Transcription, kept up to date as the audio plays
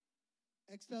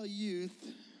XL Youth,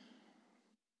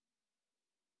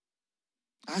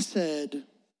 I said,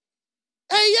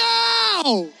 hey,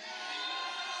 yo!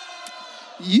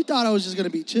 You thought I was just going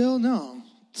to be chill? No.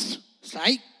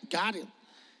 Psych, got it.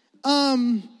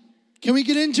 Can we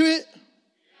get into it?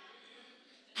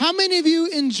 How many of you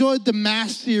enjoyed the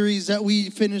Mass series that we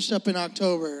finished up in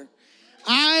October?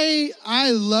 I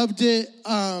loved it.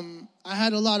 I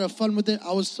had a lot of fun with it.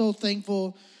 I was so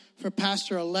thankful for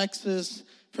Pastor Alexis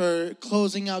for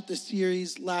closing out the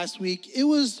series last week. It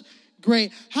was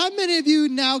great. How many of you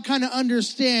now kind of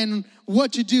understand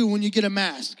what to do when you get a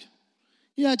mask?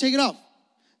 You gotta take it off,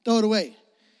 throw it away.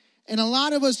 And a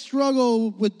lot of us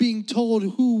struggle with being told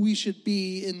who we should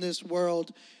be in this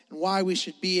world and why we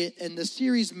should be it. And the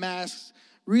series Masks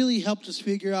really helped us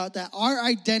figure out that our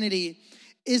identity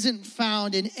isn't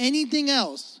found in anything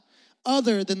else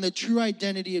other than the true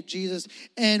identity of Jesus.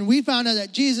 And we found out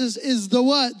that Jesus is the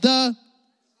what?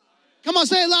 Come on,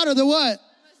 say it louder. The what?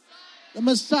 The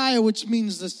Messiah, which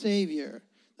means the Savior,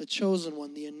 the chosen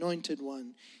one, the anointed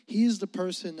one. He's the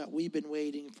person that we've been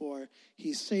waiting for.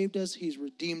 He's saved us. He's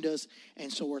redeemed us.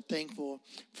 And so we're thankful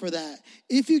for that.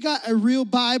 If you got a real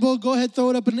Bible, go ahead, throw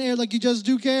it up in the air like you just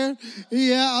do care.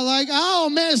 Yeah, I like, oh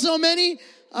man, so many.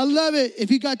 I love it.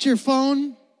 If you got your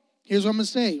phone, here's what I'm going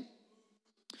to say.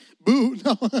 Boo.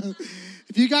 No.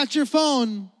 If you got your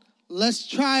phone, let's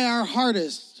try our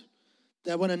hardest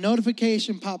that when a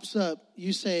notification pops up,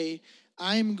 you say,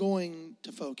 I'm going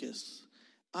to focus.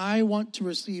 I want to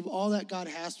receive all that God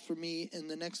has for me in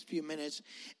the next few minutes.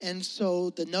 And so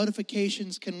the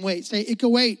notifications can wait. Say, it can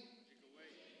wait.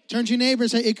 Turn to your neighbor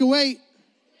and say, it can wait.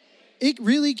 It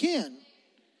really can.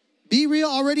 Be real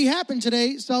already happened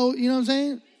today. So, you know what I'm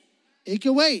saying? It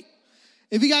can wait.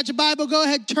 If you got your Bible, go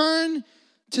ahead, turn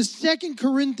to 2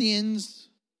 Corinthians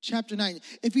chapter 9.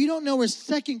 If you don't know where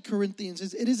 2 Corinthians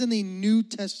is, it is in the New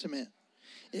Testament.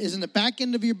 It is in the back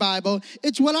end of your Bible.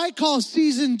 It's what I call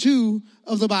season 2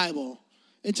 of the Bible.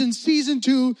 It's in season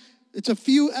 2. It's a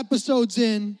few episodes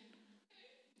in.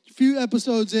 2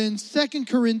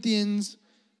 Corinthians,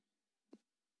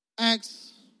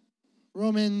 Acts,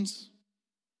 Romans.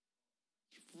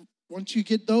 Once you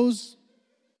get those,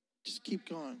 just keep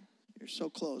going. You're so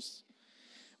close.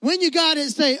 When you got it,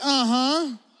 say,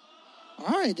 uh-huh.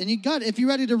 All right, then you got it. If you're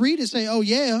ready to read it, say, oh,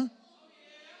 yeah.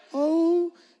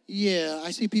 Oh, yeah.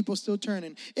 I see people still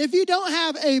turning. If you don't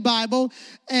have a Bible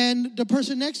and the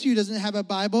person next to you doesn't have a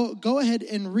Bible, go ahead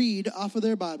and read off of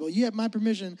their Bible. You have my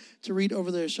permission to read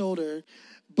over their shoulder.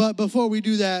 But before we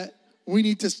do that, we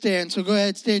need to stand. So go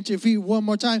ahead, stand to your feet one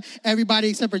more time. Everybody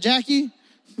except for Jackie.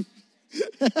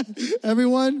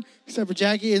 Everyone except for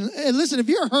Jackie. And listen, if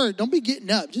you're hurt, don't be getting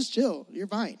up. Just chill. You're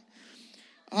fine.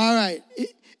 All right.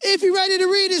 If you're ready to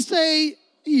read it, say,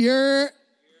 you're.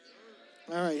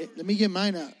 All right, let me get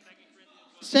mine up.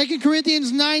 2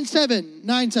 Corinthians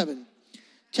 9:7.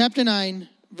 Chapter 9,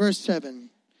 verse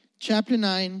 7. Chapter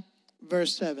 9,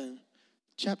 verse 7.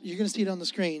 You're going to see it on the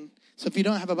screen. So if you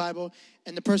don't have a Bible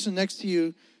and the person next to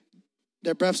you,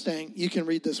 their breath stank, you can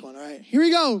read this one, all right? Here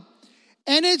we go.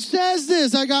 And it says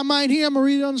this. I got mine here. I'm going to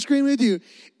read it on the screen with you.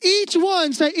 Each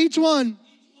one, say each one.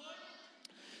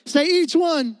 Say each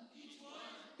one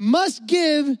must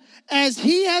give as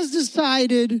he has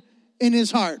decided in his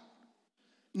heart,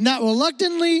 not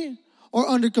reluctantly or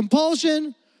under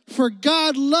compulsion, for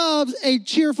God loves a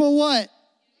cheerful what?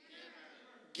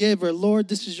 Giver. Lord,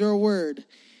 this is your word.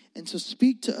 And so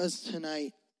speak to us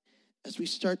tonight as we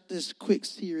start this quick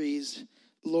series.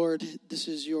 Lord, this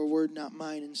is your word, not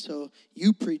mine. And so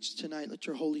you preach tonight. Let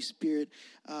your Holy Spirit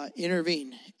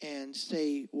intervene and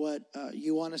say what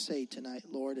you want to say tonight,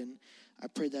 Lord. And I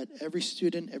pray that every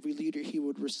student, every leader, he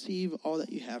would receive all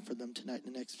that you have for them tonight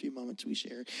in the next few moments we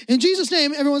share. In Jesus'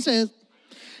 name, everyone says,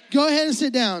 go ahead and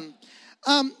sit down.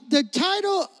 The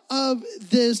title of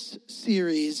this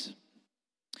series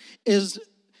is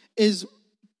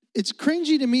it's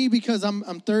cringy to me because I'm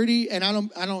 30 and I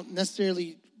don't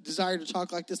necessarily desire to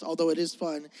talk like this, although it is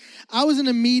fun. I was in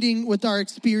a meeting with our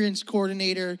experience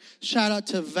coordinator. Shout out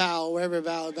to Val, wherever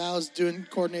Val's doing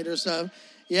coordinator stuff.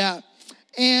 Yeah.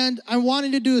 And I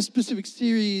wanted to do a specific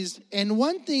series. And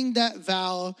one thing that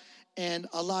Val and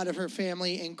a lot of her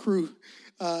family and crew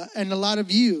and a lot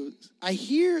of you, I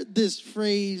hear this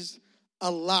phrase a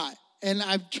lot. And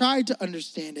I've tried to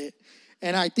understand it.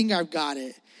 And I think I've got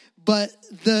it. But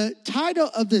the title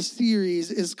of this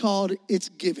series is called It's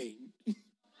Giving.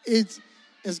 It's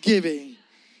giving.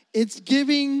 It's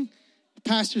giving.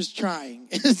 Pastor's trying.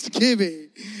 It's giving.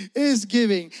 It's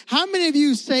giving. How many of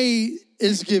you say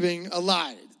is giving a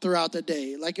lot throughout the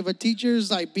day? Like if a teacher's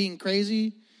like being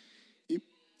crazy,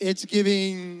 it's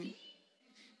giving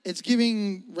it's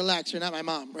giving relax, you're not my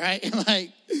mom, right?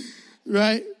 Like,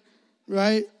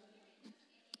 right?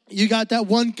 You got that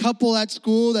one couple at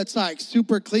school that's like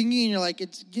super clingy, and you're like,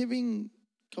 it's giving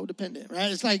codependent,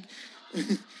 right? It's like,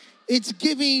 it's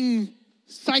giving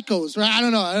psychos, right? I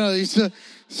don't know.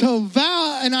 So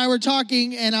Val and I were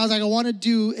talking, and I was like, I want to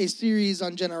do a series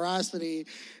on generosity,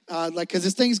 because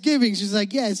it's Thanksgiving. She's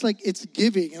like, yeah, it's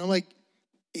giving. And I'm like,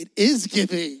 it is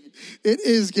giving. It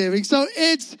is giving. So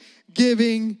it's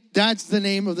giving. That's the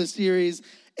name of the series.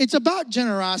 It's about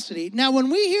generosity. Now, when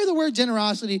we hear the word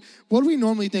generosity, what do we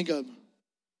normally think of?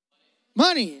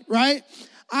 Money, right?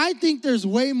 I think there's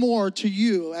way more to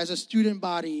you as a student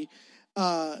body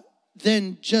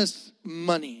than just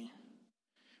money.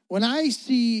 When I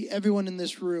see everyone in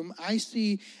this room, I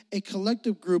see a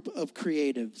collective group of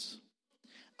creatives.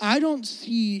 I don't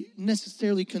see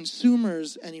necessarily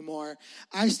consumers anymore.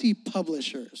 I see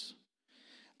publishers.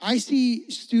 I see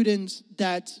students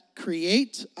that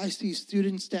create. I see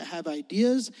students that have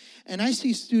ideas. And I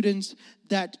see students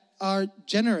that are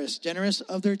generous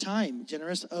of their time,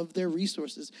 generous of their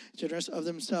resources, generous of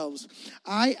themselves.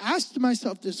 I asked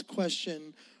myself this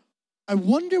question. I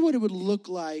wonder what it would look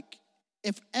like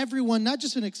if everyone, not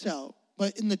just in Excel,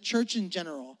 but in the church in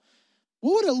general,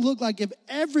 what would it look like if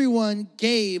everyone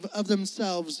gave of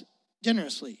themselves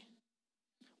generously?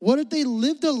 What if they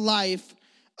lived a life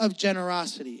of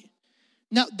generosity?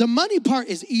 Now, the money part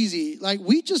is easy. Like,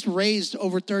 we just raised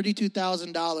over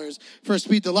 $32,000 for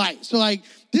Speed the Light. So, like,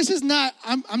 this is not,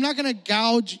 I'm not going to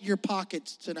gouge your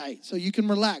pockets tonight. So you can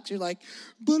relax. You're like,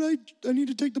 but I need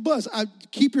to take the bus.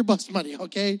 Keep your bus money,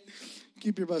 okay?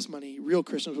 Keep your bus money. Real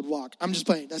Christians would walk. I'm just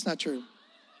playing. That's not true.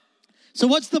 So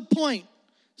what's the point?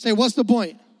 Say, what's the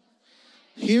point?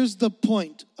 Here's the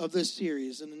point of this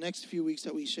series in the next few weeks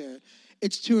that we share.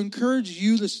 It's to encourage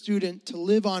you, the student, to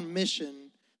live on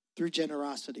mission through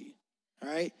generosity. All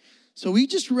right? So we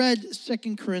just read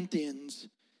 2 Corinthians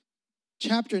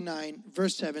chapter 9,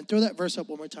 verse 7. Throw that verse up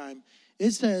one more time.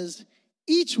 It says,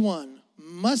 each one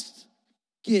must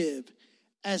give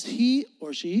as he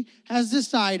or she has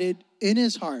decided in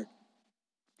his heart,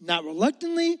 not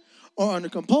reluctantly or under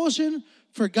compulsion,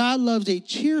 for God loves a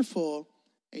cheerful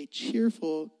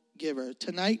giver.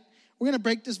 Tonight, we're going to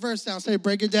break this verse down. Say,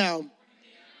 break it down.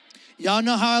 Y'all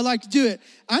know how I like to do it.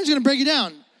 I'm just going to break it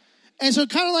down. And so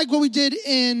kind of like what we did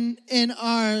in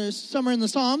our Summer in the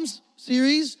Psalms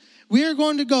series, we are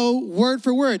going to go word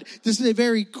for word. This is a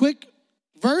very quick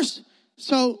verse,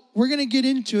 so we're going to get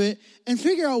into it and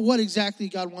figure out what exactly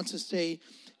God wants to say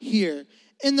here.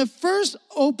 In the first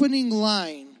opening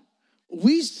line,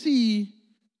 we see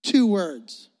two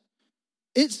words.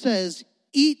 It says,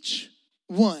 each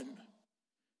one.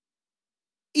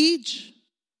 Each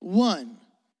one.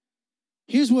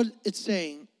 Here's what it's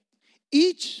saying.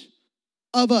 Each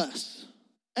of us,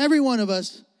 every one of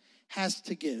us, has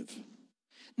to give.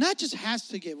 Not just has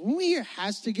to give. When we hear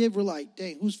has to give, we're like,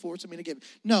 dang, who's forcing me to give?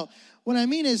 No, what I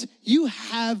mean is you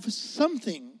have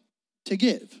something to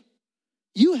give.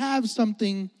 You have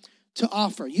something to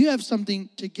offer. You have something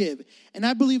to give. And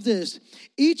I believe this.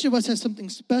 Each of us has something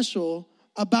special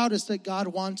about us that God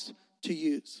wants to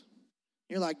use.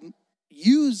 You're like,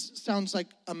 use sounds like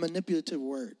a manipulative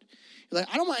word. You're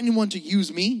like, I don't want anyone to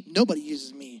use me. Nobody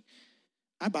uses me.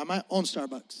 I buy my own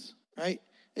Starbucks, right?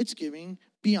 It's giving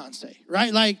Beyonce,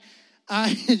 right? Like,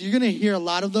 you're going to hear a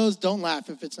lot of those. Don't laugh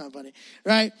if it's not funny,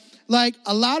 right? Like,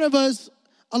 a lot of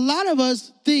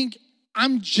us think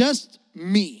I'm just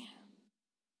me.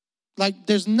 Like,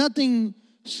 there's nothing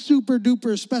super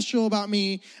duper special about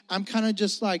me. I'm kind of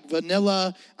just like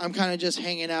vanilla. I'm kind of just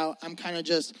hanging out. I'm kind of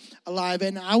just alive.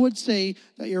 And I would say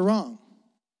that you're wrong.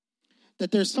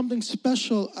 That there's something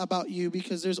special about you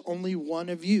because there's only one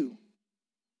of you.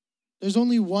 There's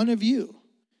only one of you.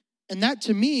 And that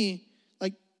to me,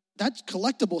 like, that's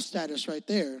collectible status right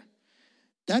there.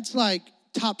 That's like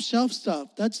top shelf stuff.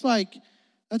 That's like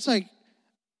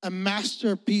a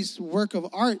masterpiece work of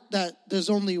art that there's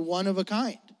only one of a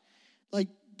kind. Like,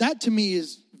 that to me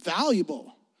is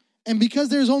valuable. And because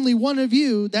there's only one of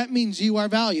you, that means you are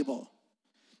valuable.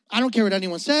 I don't care what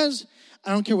anyone says.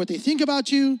 I don't care what they think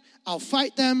about you. I'll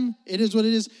fight them. It is what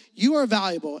it is. You are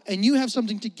valuable, and you have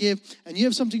something to give, and you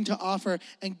have something to offer,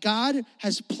 and God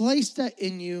has placed that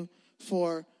in you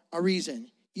for a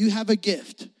reason. You have a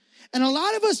gift. And a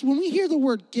lot of us, when we hear the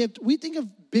word gift, we think of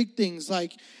big things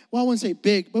like, well, I wouldn't say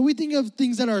big, but we think of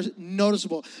things that are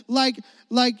noticeable, like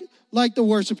the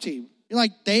worship team. You're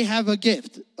like, they have a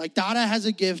gift. Like, Dada has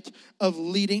a gift of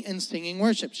leading and singing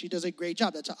worship. She does a great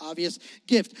job. That's an obvious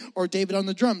gift. Or David on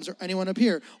the drums, or anyone up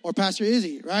here, or Pastor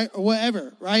Izzy, right? Or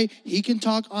whatever, right? He can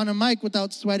talk on a mic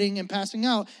without sweating and passing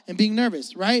out and being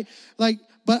nervous, right? Like,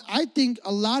 But I think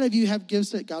a lot of you have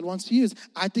gifts that God wants to use.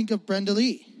 I think of Brenda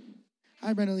Lee.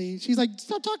 Hi, Brenda Lee. She's like,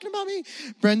 stop talking about me.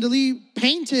 Brenda Lee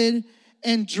painted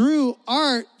and drew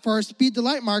art for our Speed the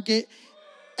Light Market.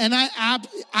 And I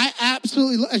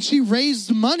absolutely, and she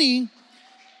raised money.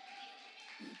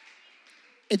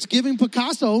 It's giving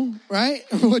Picasso, right?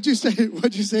 What'd you say?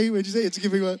 It's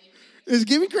giving what? It's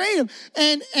giving creative.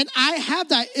 And I have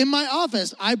that in my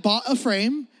office. I bought a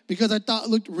frame because I thought it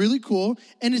looked really cool.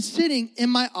 And it's sitting in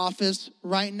my office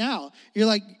right now. You're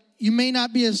like, you may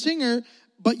not be a singer,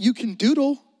 but you can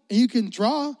doodle and you can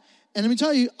draw. And let me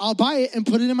tell you, I'll buy it and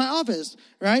put it in my office,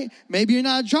 right? Maybe you're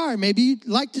not a drawer. Maybe you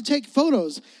like to take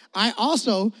photos. I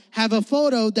also have a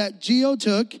photo that Gio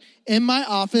took in my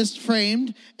office,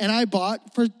 framed, and I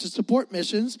bought to support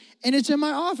missions, and it's in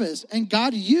my office. And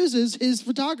God uses his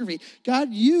photography.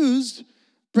 God used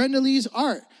Brenda Lee's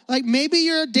art. Like, maybe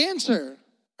you're a dancer,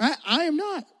 right? I am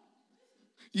not.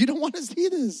 You don't want to see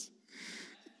this.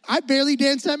 I barely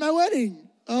danced at my wedding.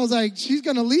 I was like, she's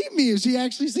going to leave me if she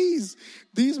actually sees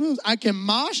these moves. I can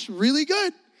mosh really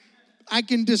good. I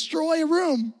can destroy a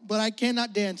room, but I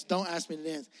cannot dance. Don't ask me to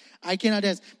dance. I cannot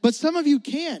dance. But some of you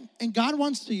can, and God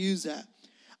wants to use that.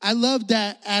 I love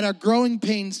that at our Growing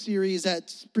Pains series at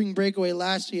Spring Breakaway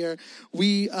last year,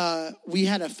 we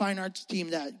had a fine arts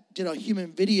team that did a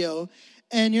human video,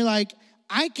 and you're like,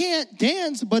 I can't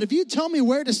dance, but if you tell me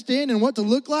where to stand and what to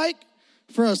look like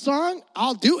for a song,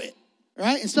 I'll do it,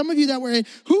 right? And some of you that were in,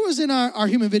 who was in our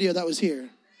human video that was here?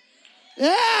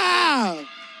 Yeah!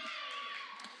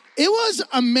 It was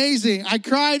amazing. I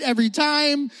cried every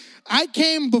time. I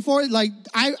came before, like,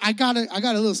 I got a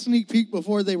little sneak peek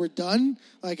before they were done,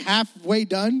 like halfway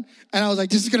done. And I was like,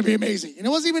 this is going to be amazing. And it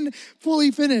wasn't even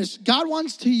fully finished. God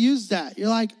wants to use that. You're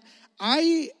like,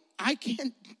 I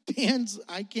can't dance.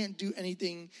 I can't do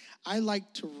anything. I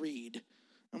like to read.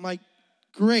 I'm like,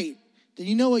 great. Then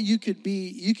you know what you could be?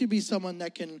 You could be someone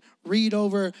that can read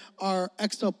over our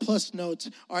Excel Plus notes,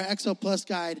 our Excel Plus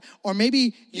guide, or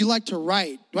maybe you like to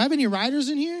write. Do I have any writers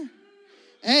in here?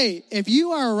 Hey, if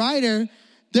you are a writer,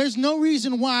 there's no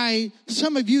reason why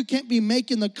some of you can't be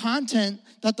making the content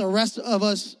that the rest of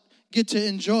us get to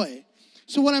enjoy.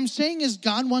 So what I'm saying is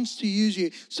God wants to use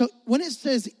you. So when it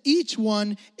says each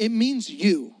one, it means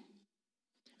you.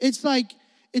 It's like,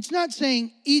 it's not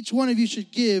saying each one of you should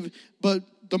give, but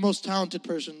the most talented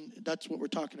person, that's what we're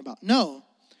talking about. No,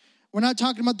 we're not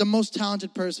talking about the most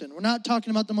talented person. We're not talking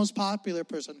about the most popular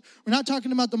person. We're not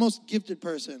talking about the most gifted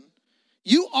person.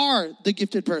 You are the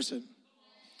gifted person.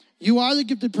 You are the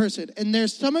gifted person. And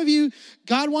there's some of you,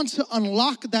 God wants to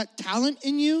unlock that talent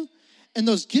in you and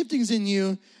those giftings in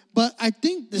you. But I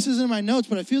think, this isn't in my notes,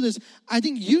 but I feel this, I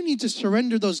think you need to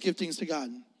surrender those giftings to God.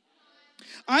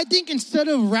 I think instead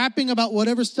of rapping about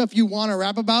whatever stuff you want to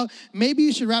rap about, maybe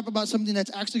you should rap about something that's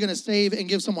actually going to save and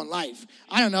give someone life.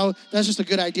 I don't know. That's just a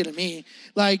good idea to me.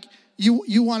 Like,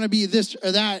 you want to be this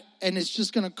or that, and it's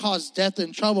just going to cause death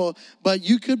and trouble, but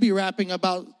you could be rapping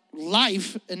about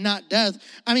life and not death.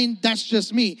 I mean, that's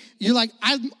just me. You're like,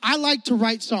 I like to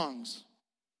write songs.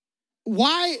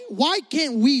 Why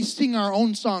can't we sing our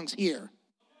own songs here?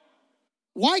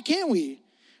 Why can't we?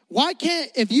 Why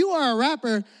can't, if you are a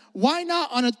rapper, why not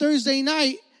on a Thursday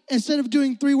night, instead of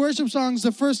doing 3 worship songs,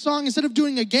 the first song, instead of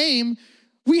doing a game,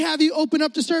 we have you open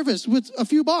up the service with a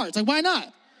few bars? Like, why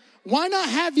not? Why not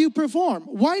have you perform?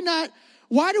 Why not?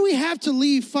 Why do we have to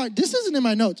leave fun? This isn't in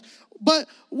my notes, but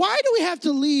why do we have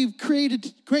to leave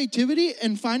creativity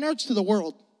and fine arts to the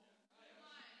world?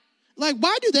 Like,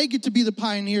 why do they get to be the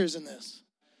pioneers in this?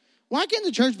 Why can't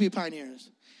the church be pioneers?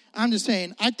 I'm just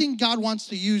saying, I think God wants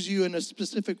to use you in a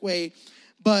specific way,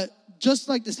 but just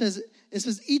like it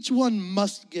says each one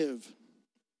must give.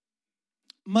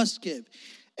 Must give.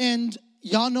 And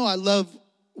y'all know I love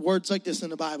words like this in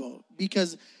the Bible,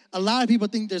 because a lot of people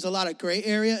think there's a lot of gray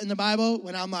area in the Bible,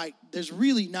 when I'm like, there's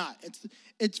really not.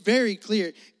 It's very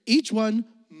clear. Each one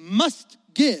must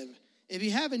give. If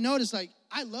you haven't noticed, like,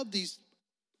 I love these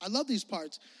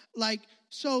parts. Like,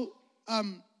 so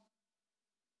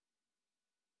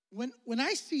when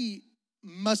I see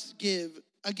must give,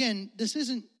 again, this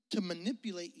isn't to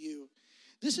manipulate you.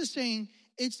 This is saying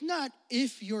it's not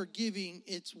if you're giving,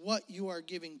 it's what you are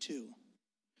giving to.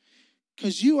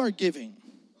 Because you are giving.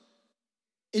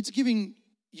 It's giving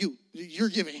you. You're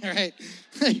giving, right?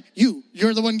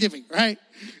 You're the one giving, right?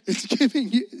 It's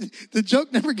giving you. The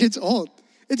joke never gets old.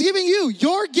 It's giving you.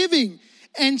 You're giving.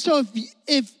 And so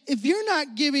if you're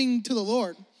not giving to the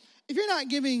Lord, if you're not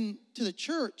giving to the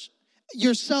church,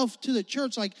 yourself to the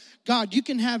church, like, God, you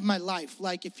can have my life.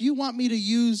 Like, if you want me to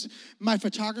use my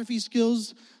photography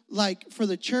skills, like, for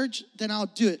the church, then I'll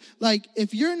do it. Like,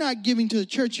 if you're not giving to the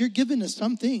church, you're giving to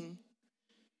something.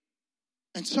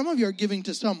 And some of you are giving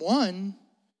to someone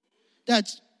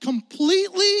that's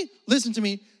completely, listen to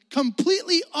me,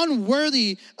 completely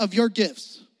unworthy of your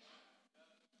gifts.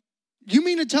 You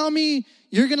mean to tell me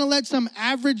you're going to let some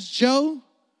average Joe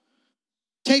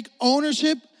take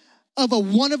ownership of a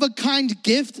one-of-a-kind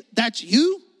gift that's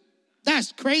you?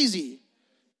 That's crazy.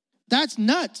 That's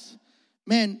nuts.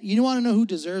 Man, you want to know who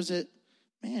deserves it?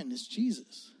 Man, it's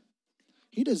Jesus.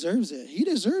 He deserves it. He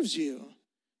deserves you.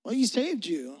 Well, he saved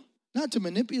you. Not to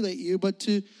manipulate you, but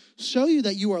to show you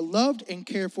that you are loved and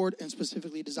cared for and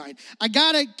specifically designed. I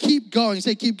got to keep going.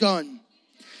 Say, keep going.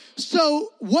 So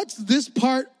what's this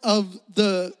part of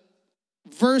the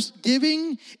verse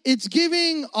giving? It's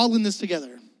giving all in this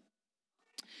together.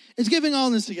 It's giving all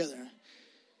in this together.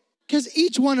 Because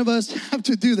each one of us have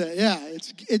to do that. Yeah,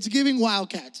 it's giving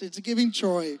Wildcats. It's giving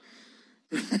Troy.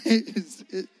 Right?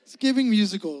 It's giving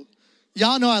musical.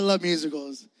 Y'all know I love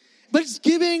musicals. But it's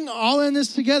giving all in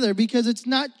this together because it's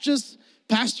not just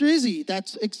Pastor Izzy.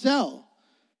 That's Excel.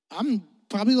 I'm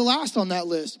probably the last on that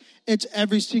list. It's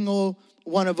every single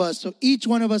one of us. So each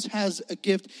one of us has a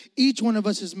gift. Each one of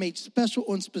us is made special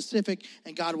and specific,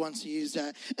 and God wants to use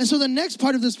that. And so the next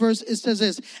part of this verse, it says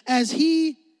this, as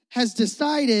he has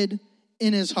decided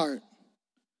in his heart.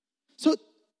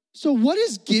 So what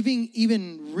does giving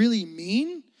even really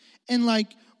mean? And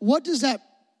what does that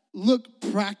look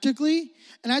practically?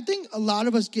 And I think a lot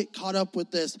of us get caught up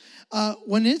with this.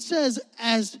 When it says,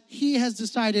 as he has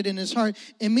decided in his heart,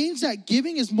 it means that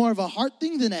giving is more of a heart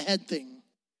thing than a head thing.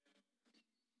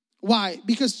 Why?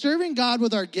 Because serving God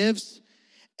with our gifts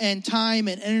and time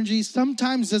and energy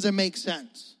sometimes doesn't make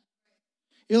sense.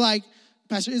 You're like,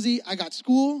 Pastor Izzy, I got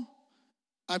school,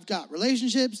 I've got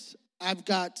relationships, I've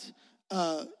got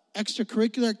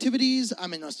extracurricular activities,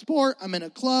 I'm in a sport, I'm in a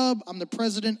club, I'm the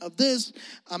president of this,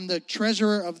 I'm the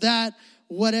treasurer of that,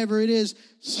 whatever it is.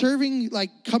 Serving,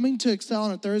 coming to Excel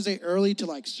on a Thursday early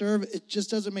to serve, it just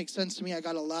doesn't make sense to me. I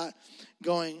got a lot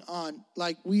going on.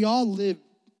 We all live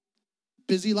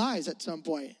busy lives at some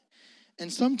point.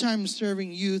 And sometimes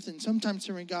serving youth and sometimes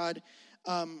serving God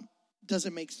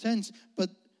doesn't make sense, but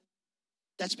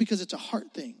that's because it's a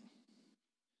heart thing,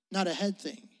 not a head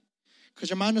thing. Because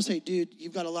your mind will say, dude,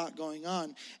 you've got a lot going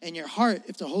on. And your heart,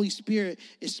 if the Holy Spirit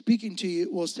is speaking to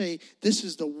you, will say, this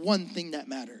is the one thing that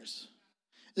matters.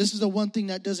 This is the one thing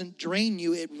that doesn't drain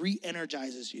you. It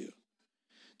re-energizes you.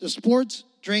 The sports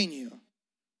drain you,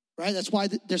 right? That's why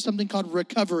there's something called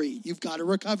recovery. You've got to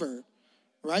recover,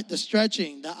 right? The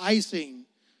stretching, the icing,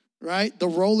 right? The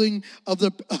rolling of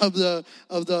the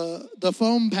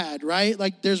foam pad, right?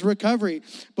 There's recovery.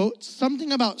 But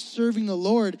something about serving the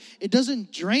Lord, it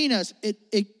doesn't drain us.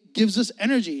 It gives us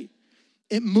energy.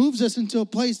 It moves us into a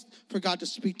place for God to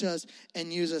speak to us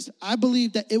and use us. I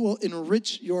believe that it will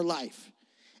enrich your life.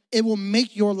 It will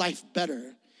make your life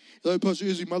better. Like, Pastor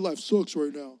Izzy, my life sucks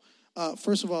right now.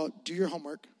 First of all, do your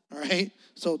homework, all right?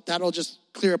 So that'll just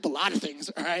clear up a lot of things,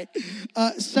 all right?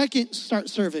 Second, start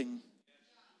serving.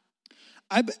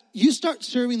 You start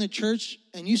serving the church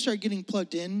and you start getting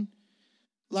plugged in,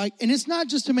 and it's not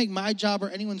just to make my job or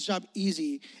anyone's job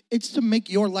easy. It's to make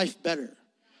your life better.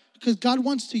 Because God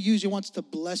wants to use you, wants to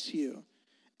bless you.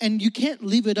 And you can't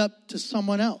leave it up to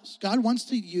someone else. God wants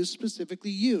to use specifically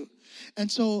you. And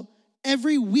so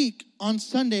every week on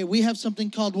Sunday, we have something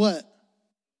called what?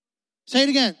 Say it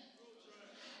again.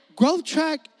 Growth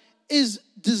Track is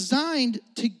designed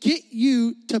to get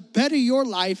you to better your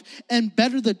life and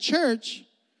better the church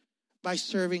by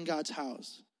serving God's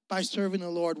house, by serving the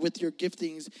Lord with your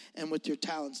giftings and with your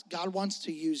talents. God wants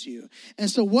to use you. And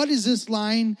so what is this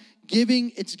line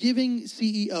giving? It's giving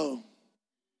CEO.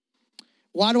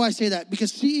 Why do I say that?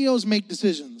 Because CEOs make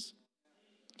decisions.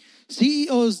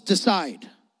 CEOs decide.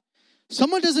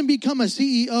 Someone doesn't become a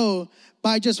CEO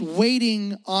by just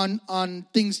waiting on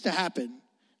things to happen.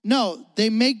 No, they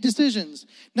make decisions.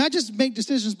 Not just make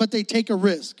decisions, but they take a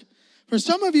risk. For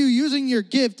some of you, using your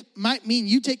gift might mean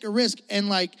you take a risk and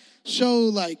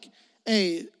show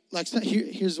hey,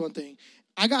 here's one thing.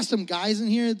 I got some guys in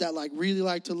here that really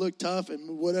like to look tough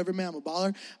and whatever, man, I'm a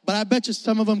baller. But I bet you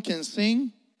some of them can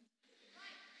sing.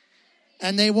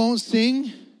 And they won't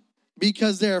sing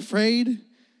because they're afraid,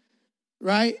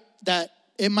 right? That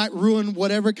it might ruin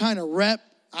whatever kind of rep.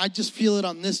 I just feel it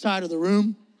on this side of the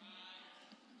room.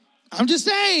 I'm just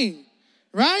saying,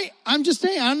 right? I'm just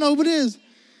saying. I don't know who it is.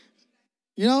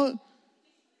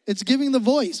 It's giving the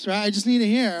voice, right? I just need to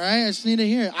hear, right? I just need to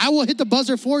hear. I will hit the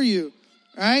buzzer for you,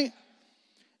 right?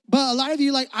 But a lot of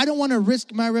you, I don't want to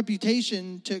risk my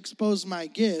reputation to expose my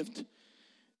gift.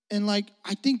 And, I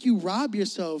think you rob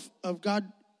yourself of God,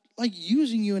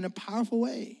 using you in a powerful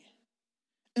way.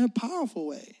 In a powerful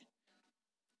way.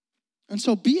 And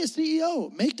so be a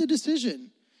CEO. Make the decision.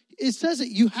 It says that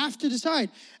you have to decide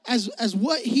as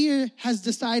what he has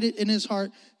decided in his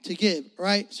heart to give,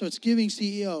 right? So it's giving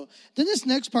CEO. Then this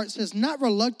next part says, not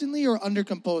reluctantly or under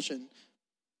compulsion.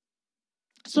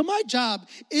 So my job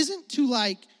isn't to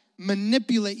like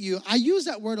manipulate you. I use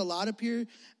that word a lot up here.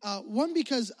 One,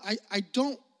 because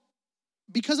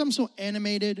because I'm so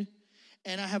animated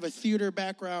and I have a theater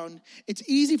background, it's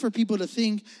easy for people to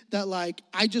think that like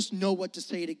I just know what to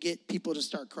say to get people to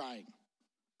start crying.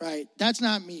 Right? That's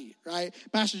not me, right?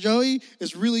 Pastor Joey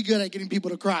is really good at getting people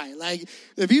to cry. Like,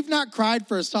 if you've not cried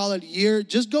for a solid year,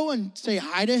 just go and say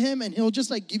hi to him, and he'll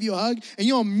just, like, give you a hug, and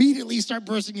you'll immediately start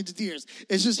bursting into tears.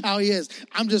 It's just how he is.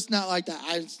 I'm just not like that.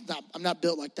 I'm not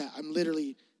built like that. I'm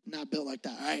literally not built like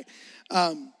that, all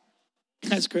right?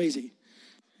 That's crazy.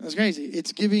 That's crazy.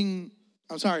 It's giving,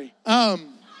 I'm sorry.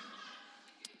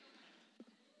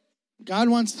 God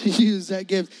wants to use that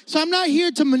gift. So I'm not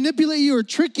here to manipulate you or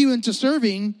trick you into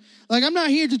serving. Like, I'm not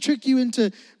here to trick you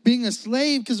into being a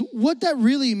slave, because what that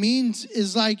really means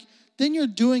is like, then you're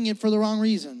doing it for the wrong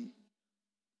reason.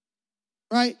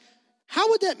 Right? How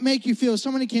would that make you feel if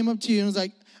somebody came up to you and was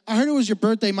like, I heard it was your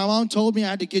birthday. My mom told me I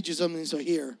had to get you something, so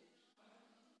here.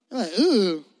 You're like,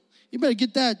 ooh, you better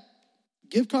get that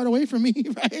gift card away from me,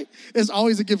 right? It's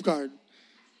always a gift card.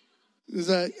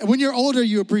 When you're older,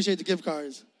 you appreciate the gift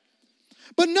cards.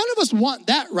 But none of us want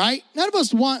that, right? None of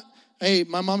us want, hey,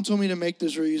 my mom told me to make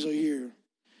this for you, so here.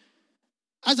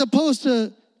 As opposed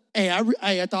to, hey,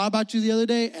 I thought about you the other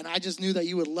day, and I just knew that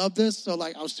you would love this, so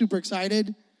like I was super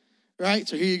excited, right?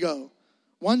 So here you go.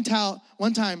 One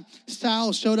time,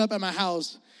 Sal showed up at my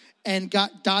house and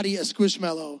got Dottie a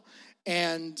Squishmallow,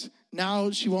 and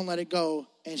now she won't let it go,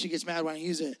 and she gets mad when I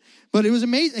use it. But it was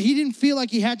amazing. He didn't feel like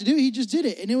he had to do it. He just did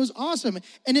it, and it was awesome.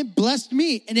 And it blessed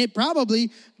me, and it probably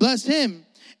blessed him.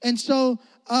 And so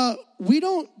we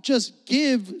don't just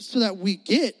give so that we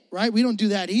get, right? We don't do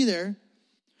that either.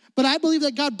 But I believe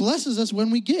that God blesses us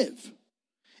when we give.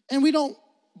 And we don't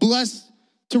bless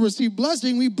to receive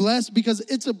blessing. We bless because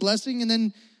it's a blessing, and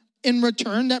then in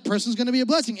return, that person's going to be a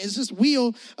blessing. It's this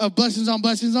wheel of blessings on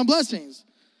blessings on blessings.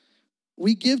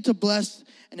 We give to bless,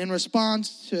 and in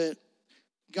response to it,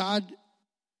 God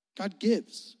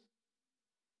gives.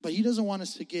 But he doesn't want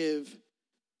us to give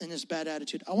in this bad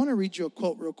attitude. I want to read you a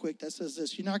quote real quick that says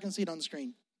this. You're not going to see it on the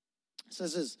screen. It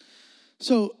says this.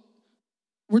 So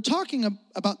we're talking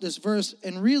about this verse,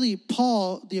 and really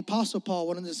Paul, the Apostle Paul,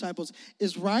 one of the disciples,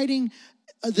 is writing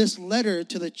this letter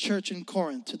to the church in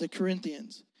Corinth, to the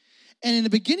Corinthians. And in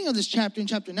the beginning of this chapter, in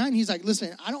chapter 9, he's like,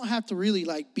 listen, I don't have to really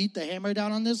like beat the hammer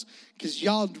down on this because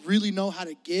y'all really know how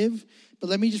to give. But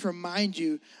let me just remind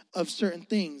you of certain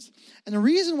things. And the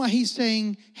reason why he's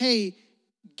saying, hey,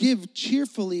 give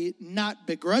cheerfully, not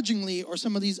begrudgingly, or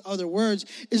some of these other words,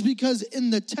 is because in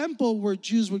the temple where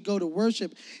Jews would go to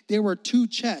worship, there were two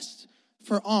chests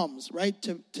for alms, right?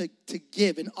 To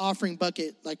give, an offering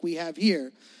bucket like we have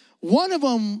here. One of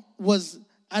them was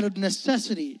out of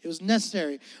necessity. It was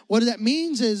necessary. What that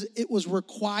means is it was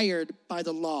required by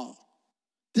the law.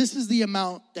 This is the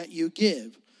amount that you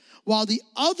give. While the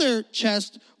other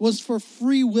chest was for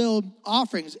free will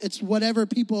offerings. It's whatever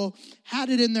people had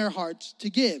it in their hearts to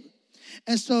give.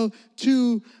 And so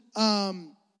to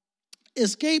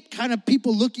escape kind of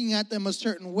people looking at them a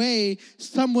certain way,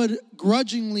 some would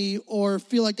grudgingly or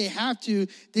feel like they have to,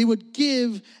 they would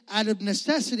give out of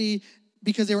necessity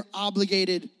because they were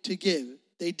obligated to give.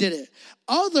 They did it.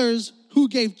 Others who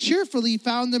gave cheerfully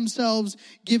found themselves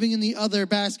giving in the other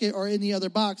basket or in the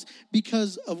other box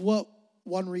because of what?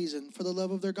 One reason, for the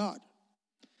love of their God.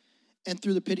 And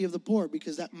through the pity of the poor,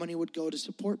 because that money would go to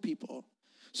support people.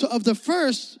 So of the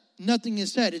first, nothing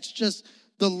is said. It's just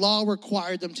the law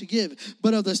required them to give.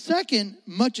 But of the second,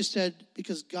 much is said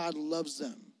because God loves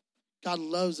them. God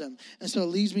loves them. And so it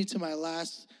leads me to my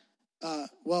last,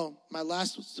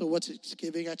 so what's it,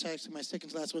 giving? I actually my second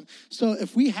to last one. So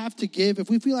if we have to give, if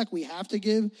we feel like we have to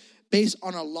give based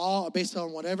on a law or based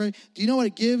on whatever, do you know what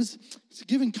it gives? It's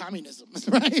giving communism,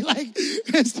 right? Like,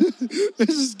 it's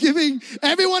just giving,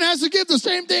 everyone has to give the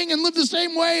same thing and live the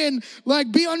same way and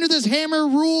like be under this hammer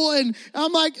rule. And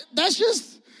I'm like, that's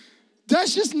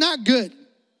just not good,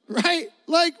 right?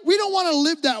 Like, we don't want to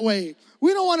live that way.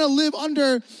 We don't want to live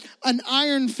under an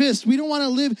iron fist. We don't want to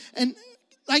live, and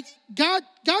like, God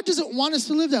doesn't want us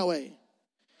to live that way.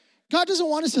 God doesn't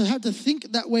want us to have to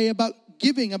think that way about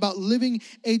giving, about living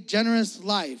a generous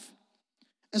life.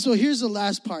 And so here's the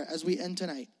last part as we end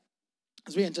tonight.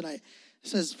 It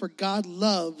says, for God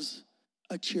loves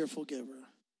a cheerful giver.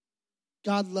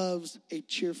 God loves a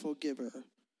cheerful giver.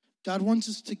 God wants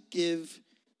us to give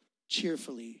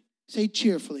cheerfully. Say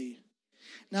cheerfully.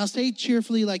 Now say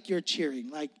cheerfully like you're cheering.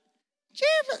 Like,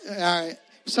 cheerfully. All right.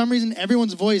 For some reason,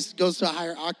 everyone's voice goes to a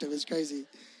higher octave. It's crazy.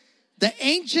 The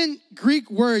ancient Greek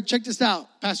word, check this out.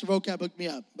 Pastor Vocab hooked me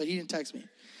up, but he didn't text me.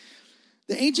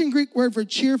 The ancient Greek word for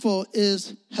cheerful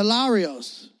is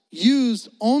hilarios, used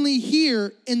only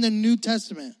here in the New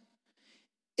Testament.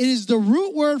 It is the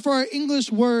root word for our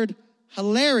English word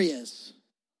hilarious.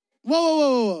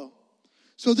 Whoa.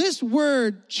 So this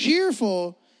word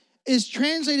cheerful is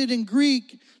translated in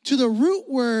Greek to the root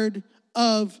word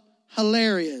of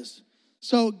hilarious.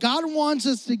 So God wants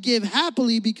us to give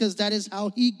happily because that is how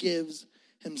he gives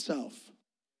himself.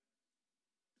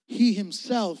 He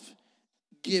himself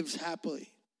gives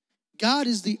happily. God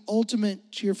is the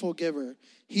ultimate cheerful giver.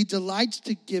 He delights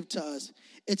to give to us.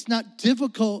 It's not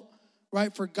difficult,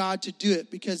 right, for God to do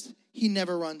it because he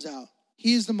never runs out.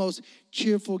 He is the most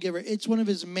cheerful giver. It's one of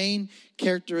his main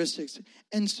characteristics.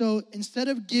 And so instead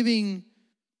of giving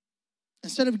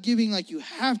like you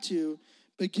have to,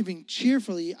 but giving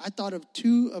cheerfully, I thought of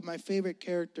two of my favorite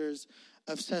characters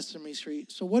of Sesame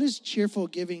Street. So what does cheerful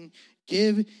giving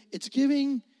give? It's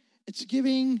giving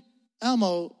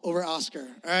Elmo over Oscar,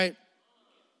 all right?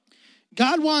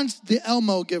 God wants the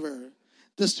Elmo giver,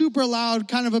 the super loud,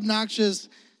 kind of obnoxious,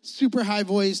 super high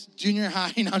voice, junior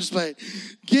high, no, just play.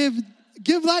 Give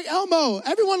like Elmo.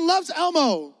 Everyone loves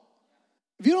Elmo.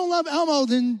 If you don't love Elmo,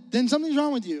 then something's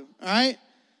wrong with you, all right?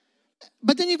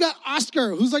 But then you've got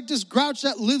Oscar, who's like this grouch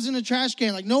that lives in a trash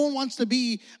can. Like no one wants to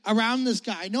be around this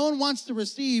guy. No one wants to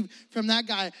receive from that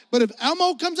guy. But if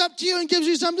Elmo comes up to you and gives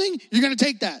you something, you're going to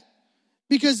take that.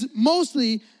 Because most of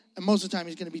the time,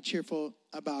 he's going to be cheerful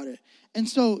about it. And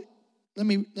so let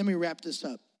me wrap this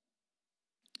up.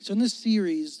 So in this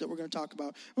series that we're going to talk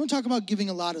about, we're going to talk about giving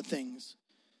a lot of things.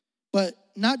 But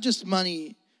not just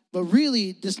money, but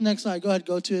really this next slide, go ahead,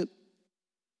 go to it.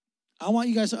 I want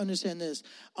you guys to understand this.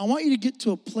 I want you to get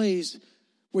to a place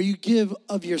where you give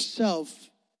of yourself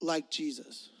like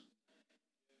Jesus.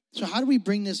 So how do we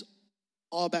bring this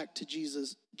all back to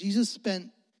Jesus? Jesus spent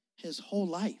his whole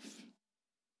life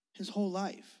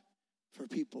for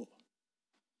people.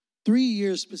 3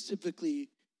 years specifically,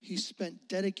 he spent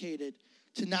dedicated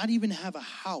to not even have a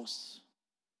house.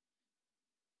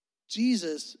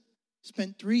 Jesus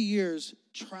spent 3 years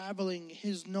traveling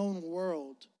his known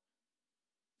world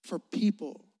for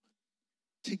people,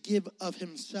 to give of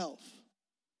himself,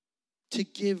 to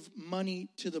give money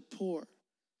to the poor,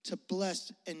 to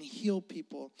bless and heal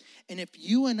people. And if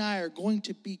you and I are going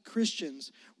to be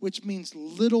Christians, which means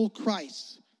little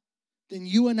Christ, then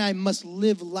you and I must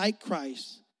live like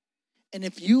Christ. And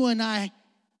if you and I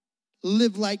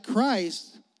live like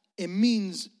Christ, it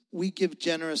means we give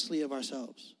generously of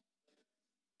ourselves.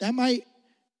 That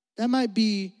might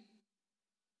be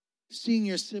seeing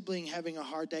your sibling having a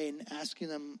hard day and asking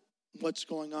them what's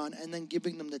going on and then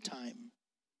giving them the time.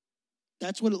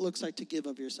 That's what it looks like to give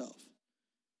of yourself.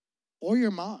 Or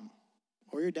your mom,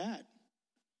 or your dad.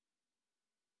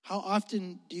 How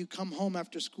often do you come home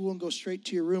after school and go straight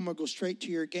to your room or go straight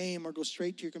to your game or go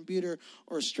straight to your computer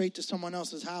or straight to someone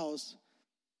else's house?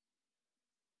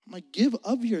 I'm like, give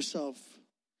of yourself.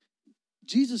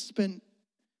 Jesus spent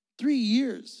 3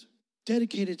 years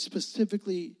dedicated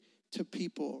specifically to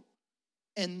people.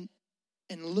 And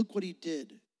look what he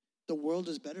did. The world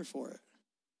is better for it.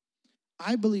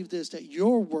 I believe this, that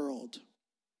your world,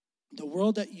 the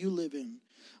world that you live in,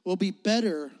 will be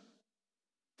better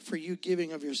for you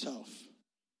giving of yourself.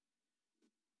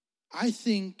 I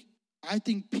think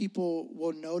people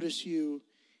will notice you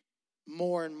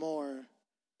more and more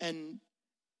and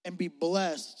be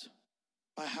blessed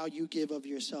by how you give of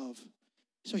yourself.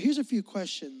 So here's a few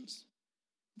questions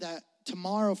that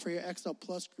tomorrow for your XL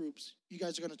Plus groups, you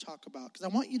guys are going to talk about, because I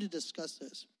want you to discuss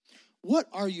this. What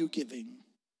are you giving?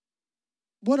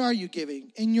 What are you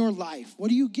giving in your life? What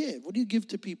do you give? What do you give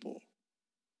to people?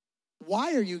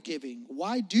 Why are you giving?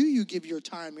 Why do you give your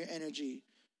time, your energy?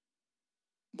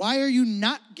 Why are you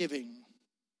not giving?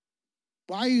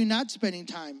 Why are you not spending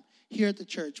time here at the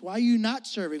church? Why are you not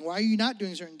serving? Why are you not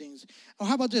doing certain things? Or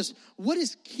how about this? What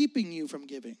is keeping you from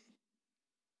giving?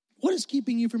 What is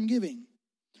keeping you from giving?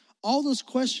 All those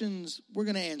questions we're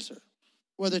going to answer,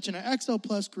 whether it's in our XL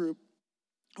Plus group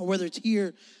or whether it's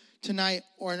here tonight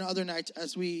or in other nights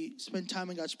as we spend time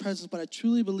in God's presence. But I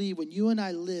truly believe when you and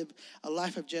I live a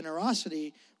life of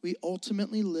generosity, we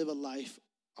ultimately live a life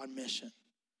on mission.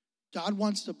 God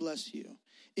wants to bless you.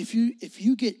 If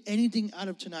you get anything out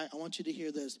of tonight, I want you to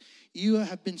hear this. You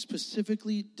have been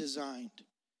specifically designed,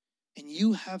 and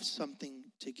you have something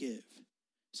to give.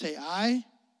 Say, I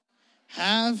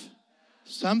have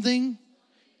something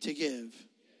to give.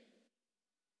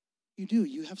 You do.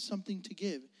 You have something to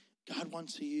give. God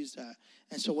wants to use that.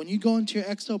 And so when you go into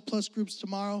your XL Plus groups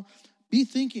tomorrow, be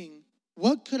thinking,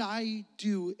 what could I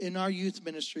do in our youth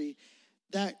ministry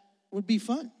that would be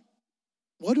fun?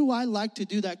 What do I like to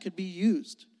do that could be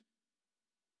used?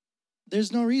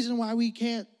 There's no reason why we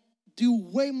can't do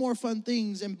way more fun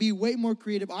things and be way more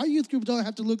creative. Our youth group don't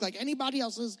have to look like anybody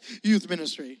else's youth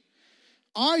ministry.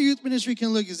 Our youth ministry can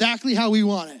look exactly how we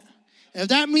want it. If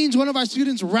that means one of our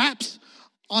students raps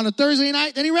on a Thursday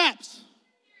night, then he raps.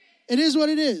 It is what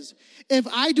it is. If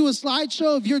I do a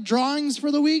slideshow of your drawings for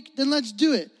the week, then let's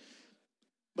do it.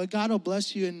 But God will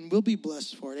bless you and we'll be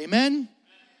blessed for it. Amen?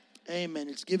 Amen.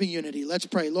 It's giving unity. Let's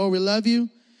pray. Lord, we love you.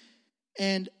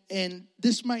 And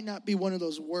this might not be one of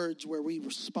those words where we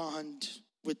respond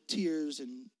with tears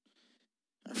and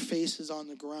our faces on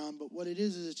the ground, but what it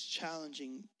is it's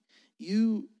challenging.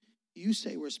 You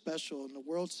say we're special, and the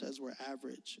world says we're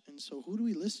average. And so who do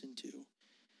we listen to?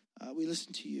 We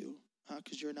listen to you,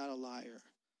 because you're not a liar.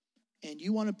 And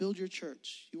you want to build your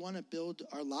church. You want to build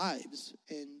our lives,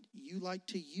 and you like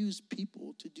to use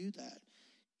people to do that.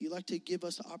 You like to give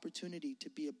us an opportunity to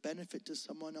be a benefit to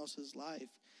someone else's life.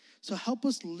 So help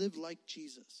us live like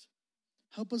Jesus.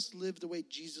 Help us live the way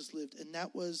Jesus lived, and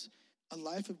that was a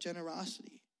life of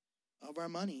generosity, of our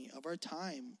money, of our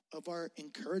time, of our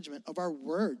encouragement, of our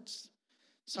words.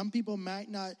 Some people might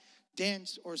not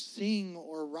dance or sing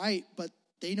or write, but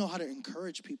they know how to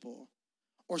encourage people.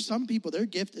 Or some people, their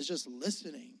gift is just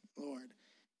listening, Lord.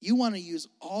 You want to use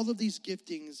all of these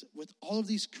giftings with all of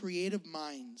these creative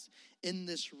minds in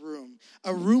this room.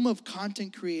 A room of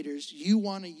content creators. You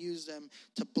want to use them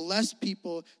to bless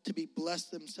people, to be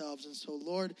blessed themselves. And so,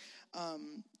 Lord,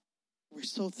 we're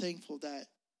so thankful that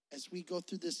as we go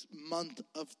through this month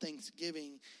of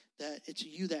Thanksgiving, that it's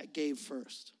you that gave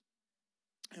first.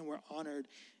 And we're honored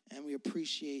and we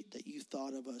appreciate that you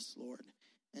thought of us, Lord.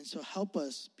 And so help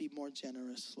us be more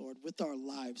generous, Lord, with our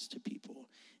lives to people.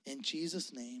 In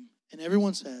Jesus' name. And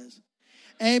everyone says,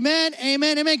 amen,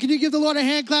 amen, amen. Can you give the Lord a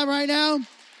hand clap right now?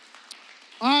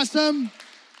 Awesome.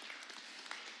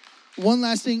 One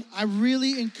last thing. I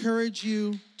really encourage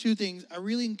you, two things. I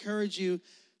really encourage you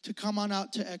to come on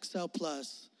out to XL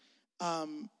Plus.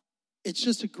 It's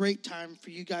just a great time for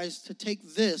you guys to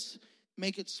take this,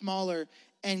 make it smaller,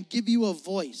 and give you a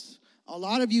voice. A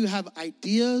lot of you have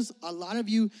ideas. A lot of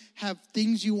you have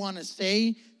things you want to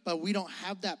say, but we don't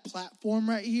have that platform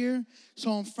right here.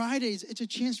 So on Fridays, it's a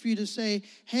chance for you to say,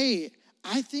 hey,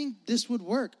 I think this would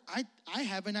work. I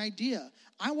have an idea.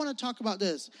 I want to talk about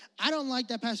this. I don't like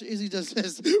that Pastor Izzy just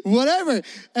says, whatever.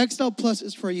 XL Plus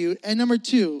is for you. And number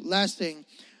two, last thing,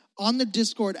 on the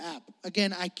Discord app.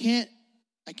 Again, I can't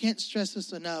stress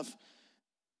this enough.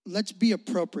 Let's be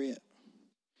appropriate.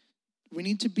 We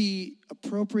need to be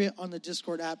appropriate on the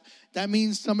Discord app. That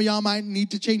means some of y'all might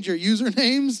need to change your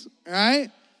usernames, all right?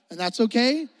 And that's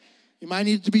okay. You might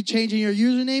need to be changing your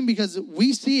username because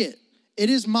we see it. It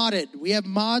is modded. We have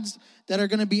mods that are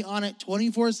going to be on it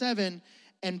 24/7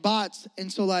 and bots. And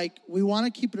so, we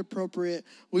want to keep it appropriate.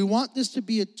 We want this to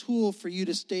be a tool for you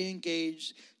to stay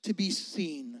engaged, to be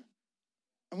seen.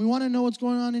 And we want to know what's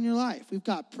going on in your life. We've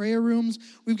got prayer rooms.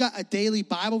 We've got a daily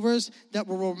Bible verse that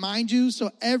will remind you. So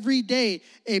every day,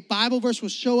 a Bible verse will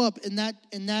show up in that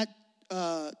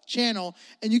channel,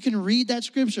 and you can read that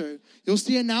scripture. You'll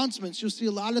see announcements. You'll see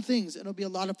a lot of things. It'll be a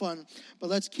lot of fun. But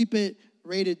let's keep it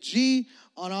rated G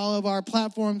on all of our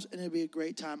platforms, and it'll be a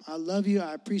great time. I love you.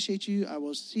 I appreciate you. I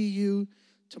will see you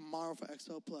tomorrow for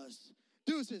XL Plus.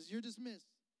 Deuces, you're dismissed.